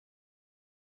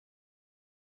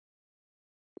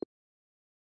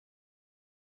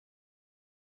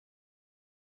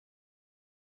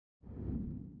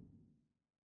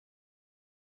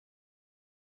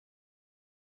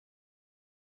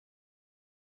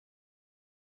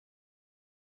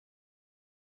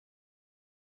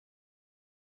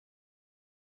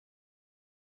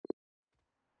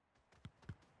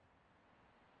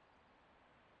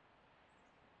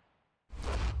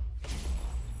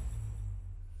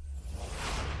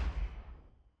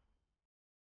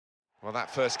Well,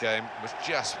 that first game was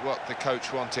just what the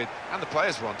coach wanted and the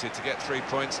players wanted, to get 3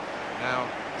 points. Now,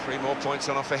 3 more points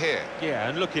on offer here. Yeah,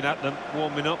 and looking at them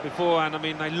warming up beforehand, I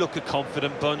mean, they look a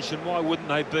confident bunch, and why wouldn't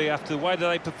they be after the way that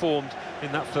they performed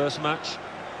in that first match?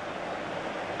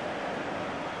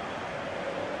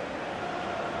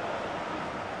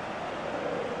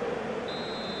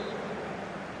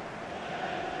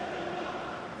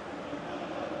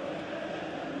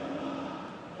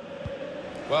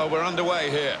 Well, we're underway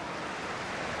here.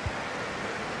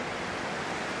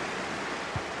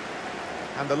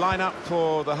 And the lineup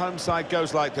for the home side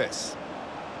goes like this.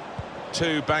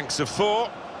 2 banks of 4,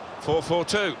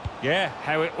 4-4-2. Yeah,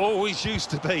 how it always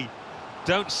used to be.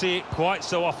 Don't see it quite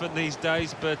so often these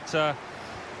days, but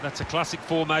that's a classic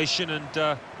formation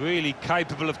and really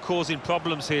capable of causing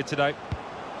problems here today.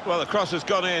 Well, the cross has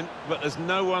gone in, but there's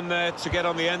no one there to get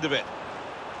on the end of it.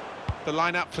 The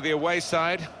lineup for the away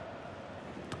side.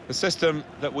 The system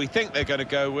that we think they're going to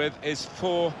go with is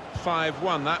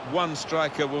 4-5-1. That one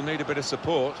striker will need a bit of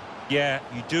support. Yeah,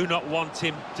 you do not want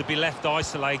him to be left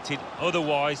isolated,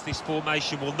 otherwise this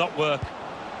formation will not work.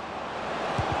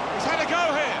 He's had a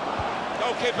go here.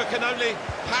 Goalkeeper can only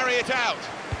parry it out.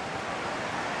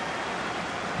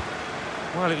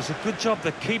 Well, it was a good job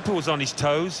the keeper was on his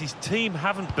toes. His team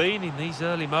haven't been in these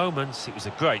early moments. It was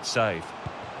a great save.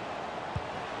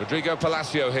 Rodrigo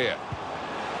Palacio here.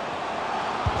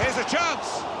 Here's a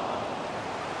chance.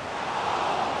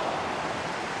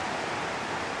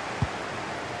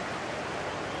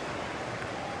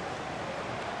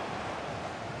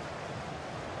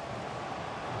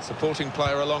 Supporting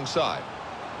player alongside.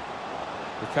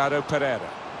 Ricardo Pereira.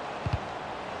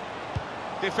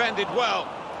 Defended well.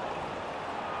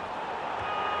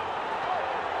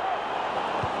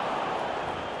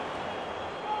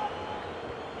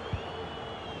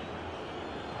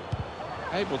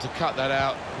 Able to cut that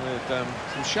out with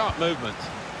some sharp movement.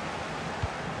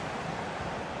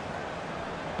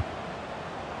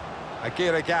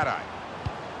 Aguirre Garay.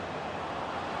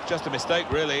 Just a mistake,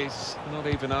 really. He's not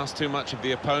even asked too much of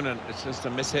the opponent. It's just a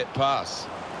mishit pass.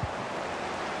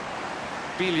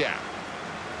 Bilia.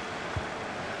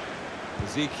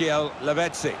 Ezekiel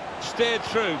Lavezzi. Steered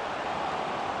through.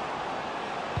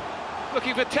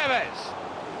 Looking for Tevez.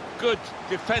 Good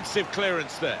defensive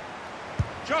clearance there.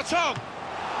 Shot on.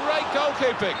 Great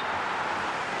goalkeeping.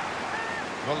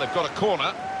 Well, they've got a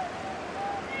corner.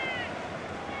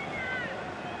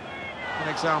 An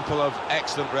example of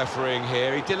excellent refereeing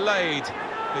here. He delayed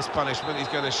this punishment. He's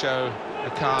going to show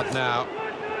a card now.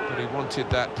 But he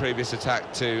wanted that previous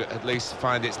attack to at least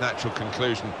find its natural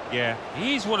conclusion. Yeah,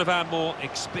 he's one of our more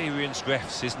experienced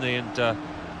refs, isn't he? And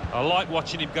I like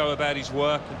watching him go about his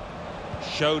work, and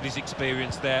showed his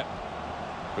experience there.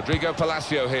 Rodrigo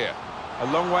Palacio here.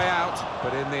 A long way out,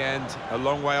 but in the end, a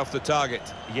long way off the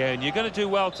target. Yeah, and you're going to do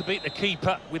well to beat the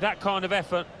keeper with that kind of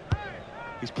effort.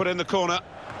 He's put in the corner.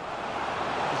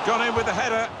 He's gone in with the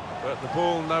header, but the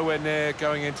ball nowhere near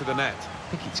going into the net.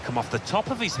 I think it's come off the top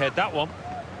of his head, that one.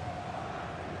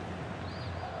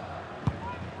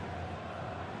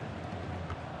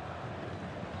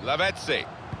 Lavezzi.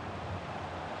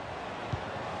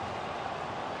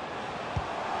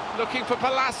 Looking for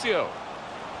Palacio.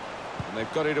 And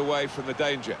they've got it away from the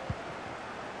danger.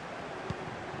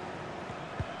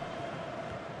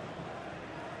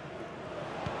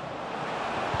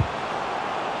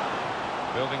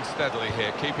 Building steadily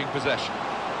here, keeping possession.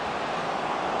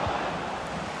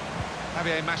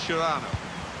 Javier Mascherano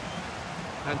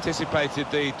anticipated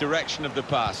the direction of the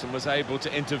pass and was able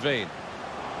to intervene.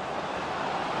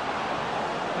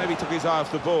 Maybe took his eye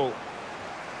off the ball.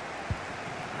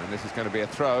 And this is going to be a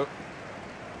throw.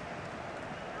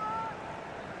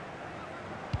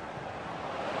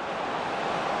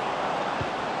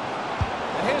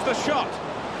 Here's the shot.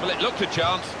 Well, it looked a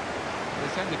chance.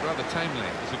 It's ended rather tamely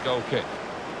as a goal kick.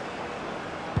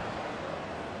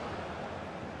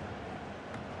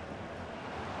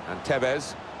 And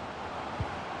Tevez.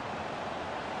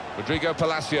 Rodrigo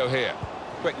Palacio here.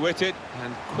 Quick-witted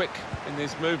and quick in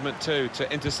his movement too to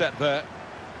intercept there.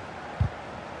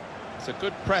 It's a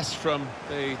good press from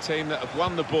the team that have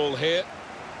won the ball here.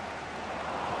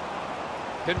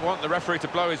 Didn't want the referee to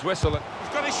blow his whistle. He's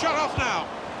got his shot off now.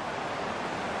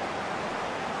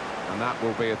 And that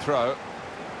will be a throw.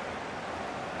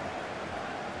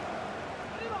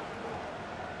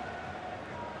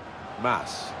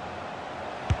 Mas.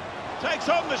 Takes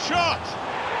on the shot.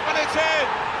 And it's in.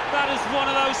 That is one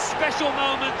of those special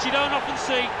moments you don't often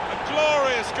see. A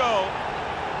glorious goal.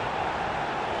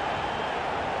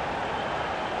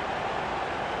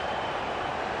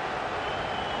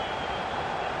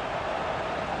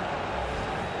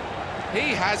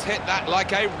 He has hit that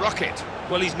like a rocket.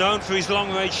 Well, he's known for his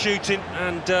long-range shooting,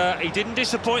 and he didn't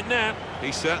disappoint there.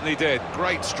 He certainly did.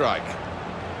 Great strike.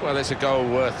 Well, it's a goal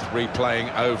worth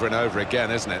replaying over and over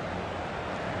again, isn't it?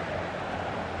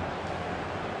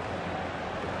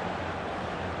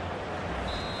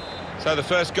 So the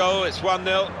first goal, it's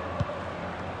 1-0.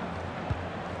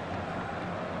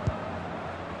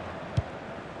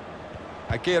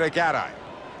 Aguirre Garay.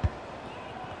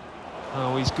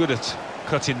 Oh, he's good at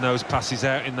cutting those passes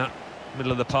out in that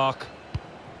middle of the park.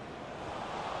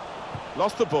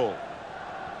 Lost the ball.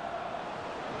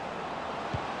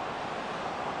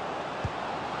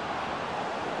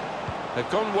 They've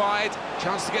gone wide.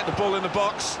 Chance to get the ball in the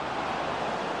box.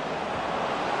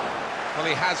 Well,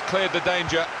 he has cleared the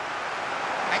danger.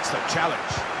 Excellent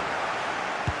challenge.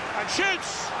 And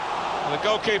shoots! And the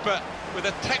goalkeeper with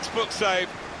a textbook save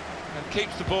and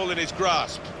keeps the ball in his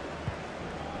grasp.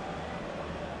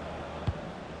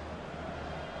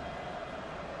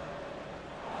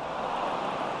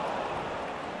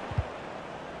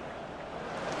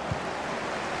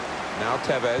 Now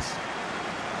Tevez.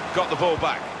 Got the ball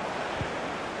back.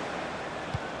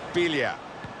 Bilia.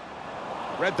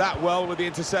 Read that well with the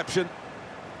interception.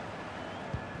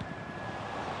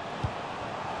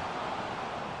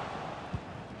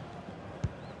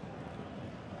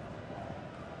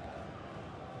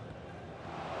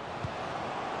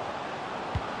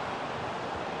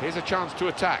 Here's a chance to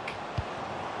attack.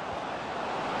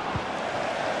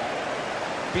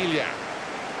 Bilia.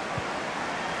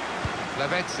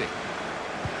 Lavezzi.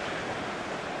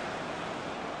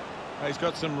 He's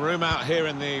got some room out here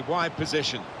in the wide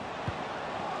position.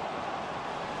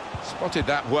 Spotted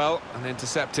that well and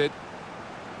intercepted.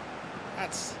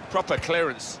 That's proper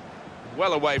clearance,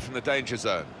 well away from the danger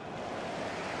zone.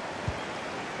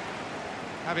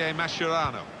 Javier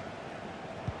Mascherano.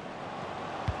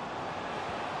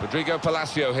 Rodrigo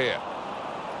Palacio here.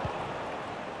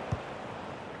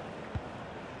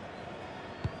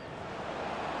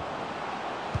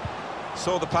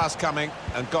 Saw the pass coming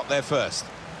and got there first.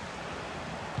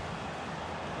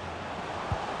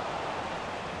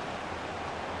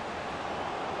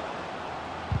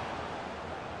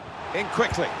 In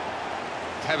quickly.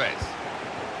 Tevez.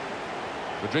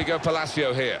 Rodrigo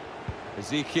Palacio here.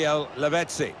 Ezequiel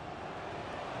Lavezzi.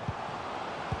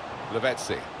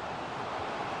 Lavezzi.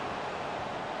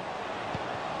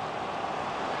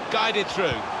 Guided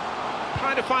through.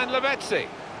 Trying to find Lavezzi.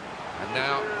 And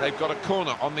now they've got a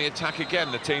corner on the attack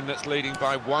again, the team that's leading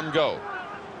by 1 goal.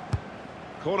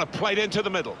 Corner played into the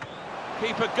middle.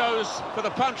 Keeper goes for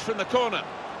the punch from the corner.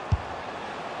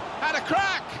 Had a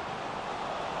crack!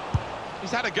 He's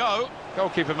had a go.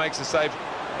 Goalkeeper makes a save.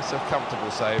 It's a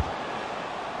comfortable save.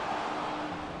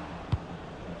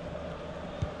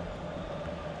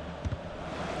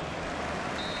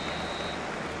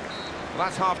 Well,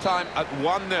 that's half-time at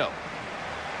 1-0.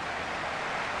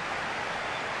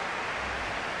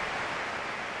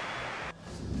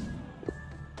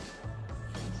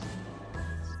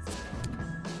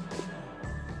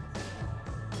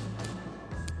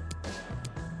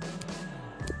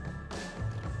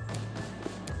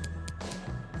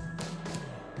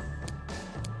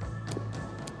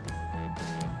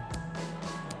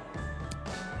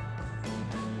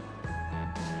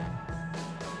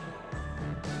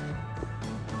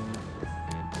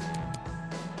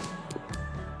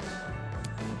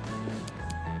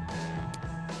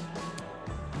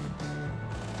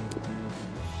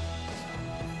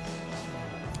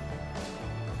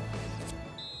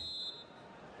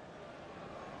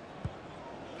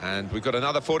 And we've got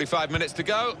another 45 minutes to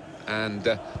go,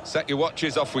 and set your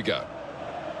watches, off we go.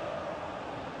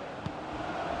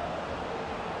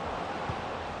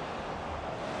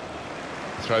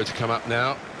 Throw to come up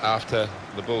now after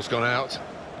the ball's gone out.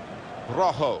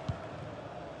 Rojo.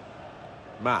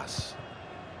 Mas.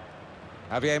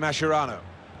 Javier Mascherano.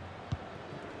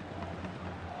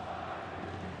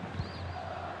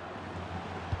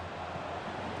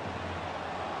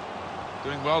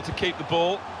 Doing well to keep the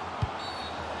ball.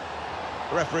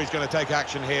 The referee's going to take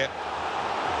action here.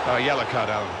 Oh, yellow card,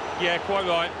 Alan. Yeah, quite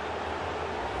right.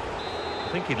 I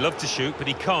think he'd love to shoot, but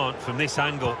he can't from this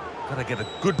angle. Got to get a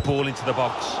good ball into the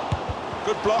box.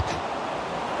 Good block.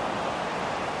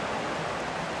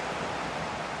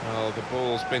 Well, the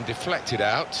ball's been deflected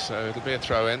out, so it'll be a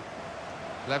throw-in.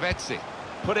 Lavezzi,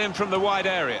 put in from the wide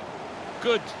area.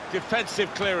 Good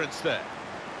defensive clearance there.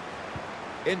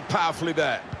 In powerfully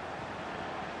there.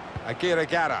 Aguirre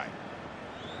Garay.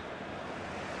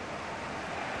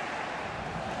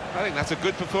 I think that's a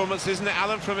good performance, isn't it,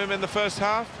 Alan, from him in the first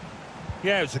half?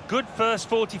 Yeah, it was a good first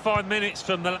 45 minutes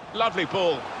from the... Lovely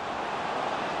ball.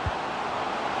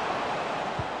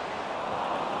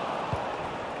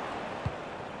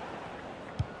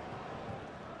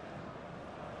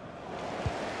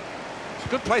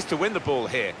 Good place to win the ball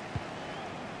here.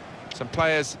 Some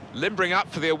players limbering up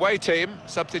for the away team.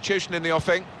 Substitution in the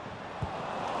offing.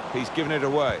 He's given it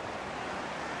away.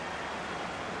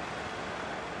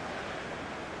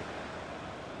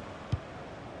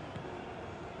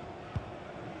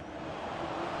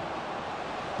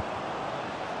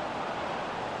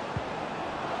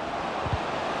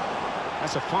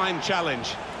 That's a fine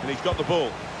challenge, and he's got the ball.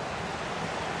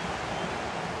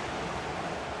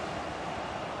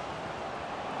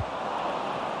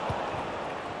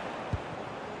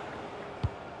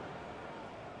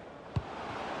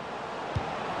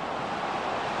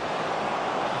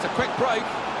 It's a quick break.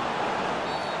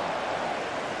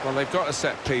 Well, they've got a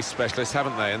set-piece specialist,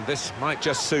 haven't they? And this might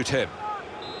just suit him.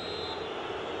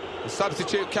 The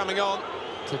substitute coming on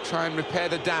to try and repair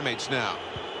the damage now.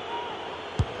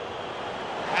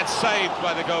 And saved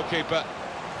by the goalkeeper.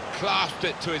 Clasped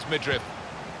it to his midriff.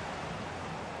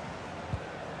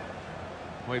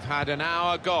 We've had an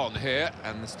hour gone here,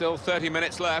 and there's still 30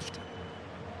 minutes left.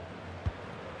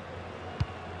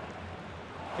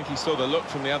 I think he saw the look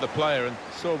from the other player and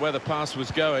saw where the pass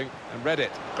was going and read it.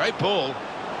 Great ball.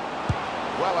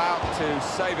 Well out to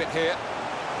save it here.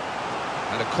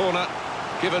 And a corner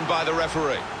given by the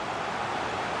referee.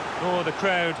 Oh, the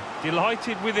crowd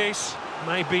delighted with this.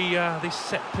 Maybe this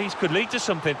set piece could lead to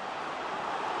something.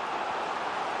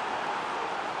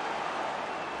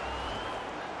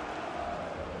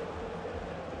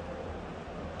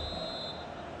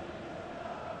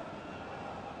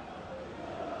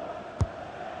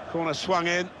 Corner swung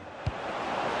in.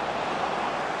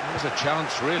 There's a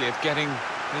chance, really, of getting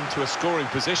into a scoring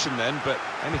position then, but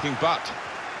anything but.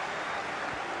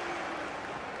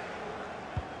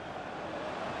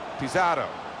 Pizarro.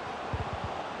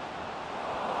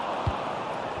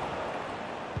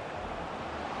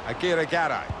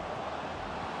 Aguirre-Garay.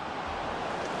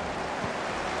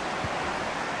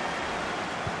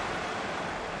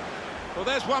 Well,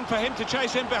 there's one for him to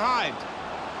chase in behind.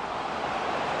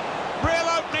 Real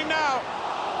opening now.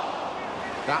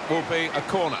 That will be a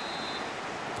corner.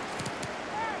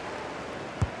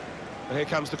 And here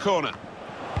comes the corner.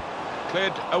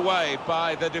 Cleared away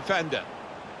by the defender.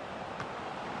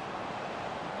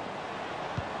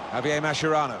 Javier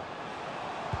Mascherano.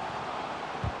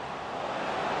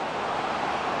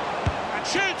 And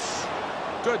shoots!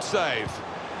 Good save.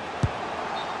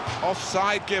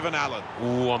 Offside given, Alan.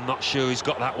 Oh, I'm not sure he's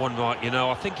got that one right, you know.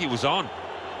 I think he was on.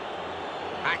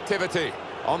 Activity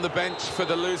on the bench for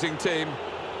the losing team.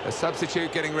 A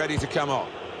substitute getting ready to come on.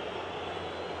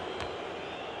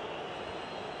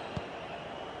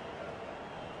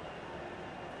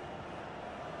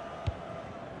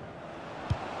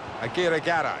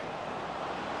 Aguirre-Garay.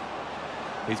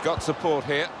 He's got support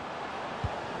here.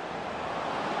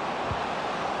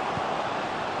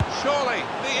 Surely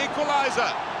the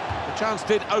equaliser. The chance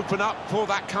did open up for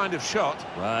that kind of shot.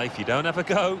 Well, if you don't have a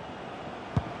go.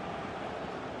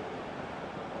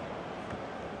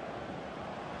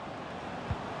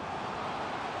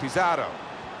 Pizarro.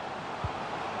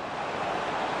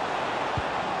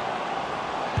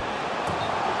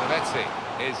 Lavezzi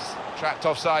is trapped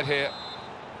offside here.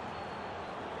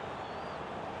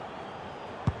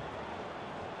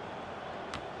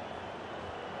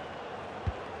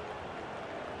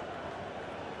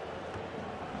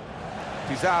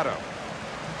 Pizarro.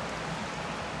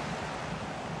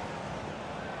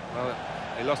 Well,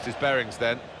 he lost his bearings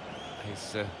then.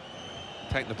 He's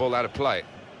taken the ball out of play.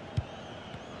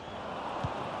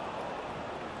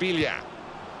 Bilia.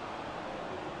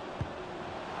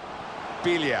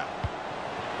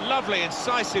 Lovely,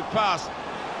 incisive pass.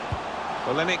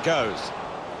 Well, then it goes.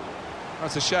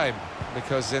 That's a shame,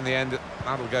 because in the end,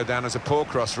 that'll go down as a poor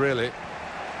cross, really.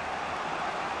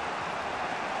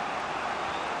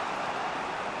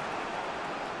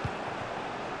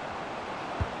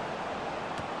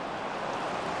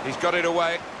 He's got it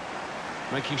away,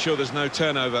 making sure there's no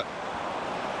turnover.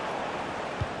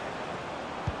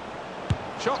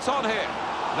 Shots on here.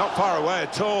 Not far away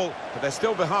at all, but they're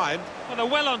still behind. Well, they're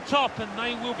well on top, and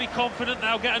they will be confident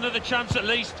they'll get another chance at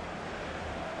least.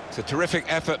 It's a terrific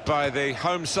effort by the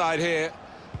home side here.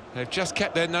 They've just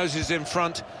kept their noses in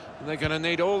front, and they're going to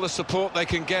need all the support they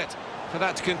can get for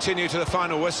that to continue to the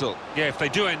final whistle. Yeah, if they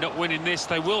do end up winning this,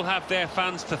 they will have their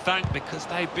fans to thank, because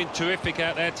they've been terrific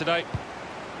out there today.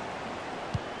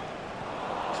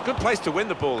 It's a good place to win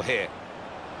the ball here.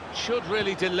 Should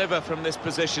really deliver from this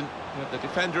position. The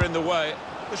defender in the way.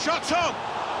 The shot's on!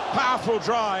 Powerful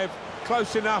drive.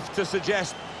 Close enough to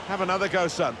suggest, have another go,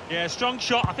 son. Yeah, strong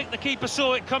shot. I think the keeper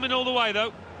saw it coming all the way,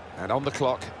 though. And on the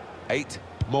clock, 8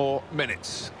 more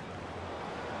minutes.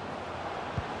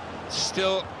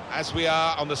 Still as we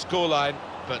are on the scoreline,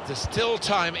 but there's still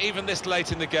time, even this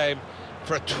late in the game,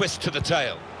 for a twist to the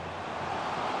tail.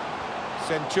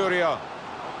 Centurion.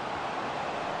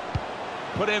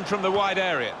 Put in from the wide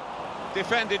area.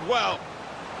 Defended well.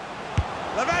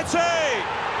 Lavetti!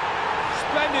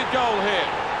 Splendid goal here.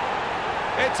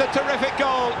 It's a terrific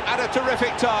goal at a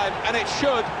terrific time, and it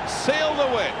should seal the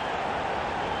win.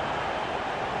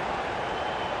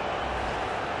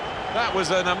 That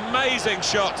was an amazing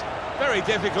shot. Very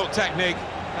difficult technique,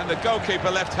 and the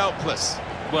goalkeeper left helpless.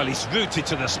 Well, he's rooted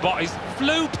to the spot. He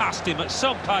flew past him at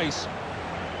some pace.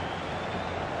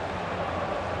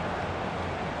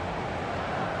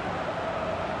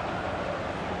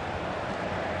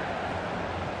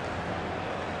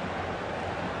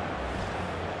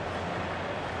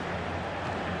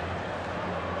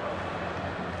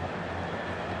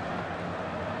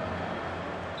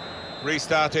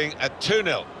 Restarting at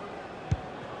 2-0.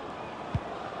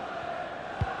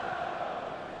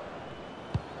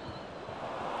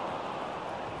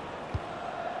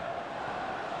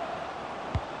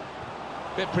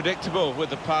 Bit predictable with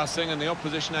the passing and the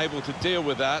opposition able to deal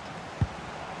with that.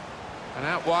 And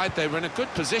out wide they were in a good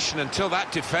position until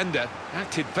that defender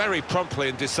acted very promptly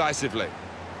and decisively.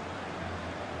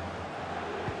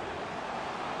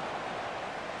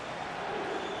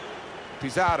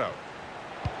 Pizarro.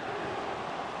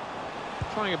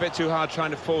 Trying a bit too hard,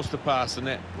 trying to force the pass, and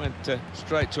it went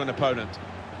straight to an opponent.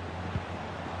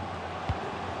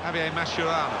 Javier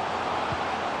Mascherano.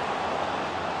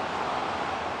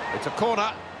 It's a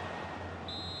corner.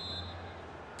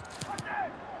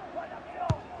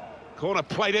 Corner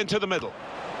played into the middle.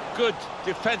 Good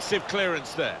defensive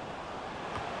clearance there.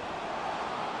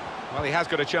 Well, he has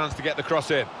got a chance to get the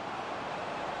cross in.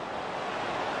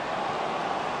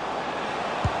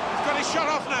 He's got his shot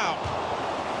off now.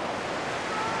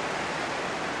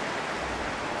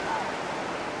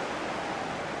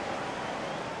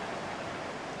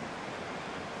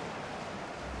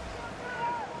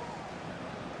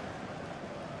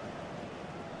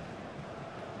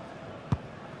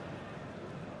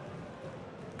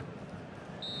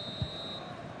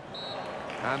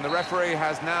 And the referee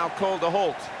has now called a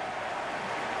halt.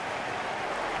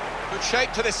 Good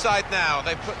shape to this side now.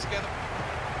 They've put together...